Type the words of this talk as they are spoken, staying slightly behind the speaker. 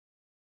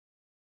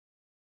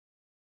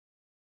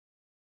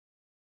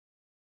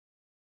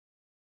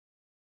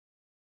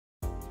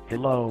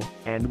Hello,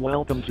 and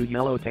welcome to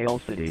Yellowtail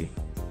City.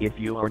 If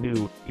you are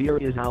new, here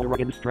is our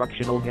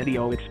instructional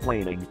video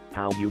explaining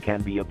how you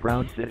can be a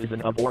proud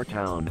citizen of our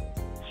town.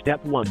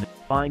 Step 1.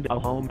 Find a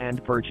home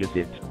and purchase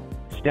it.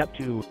 Step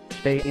 2.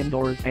 Stay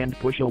indoors and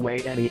push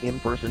away any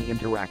in-person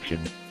interaction.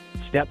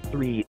 Step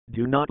 3.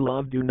 Do not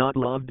love.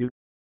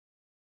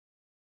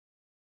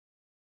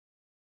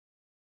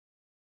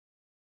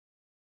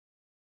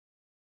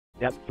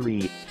 Step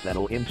 3.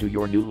 Settle into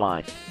your new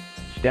life.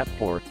 Step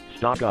 4.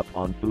 Stock up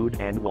on food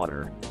and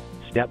water.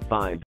 Step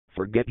 5.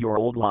 Forget your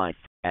old life,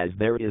 as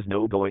there is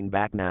no going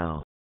back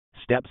now.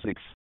 Step 6.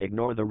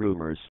 Ignore the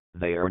rumors,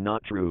 they are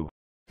not true.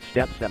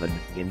 Step 7.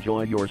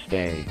 Enjoy your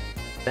stay.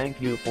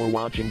 Thank you for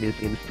watching this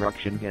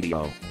instruction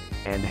video.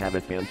 And have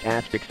a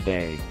fantastic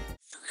stay.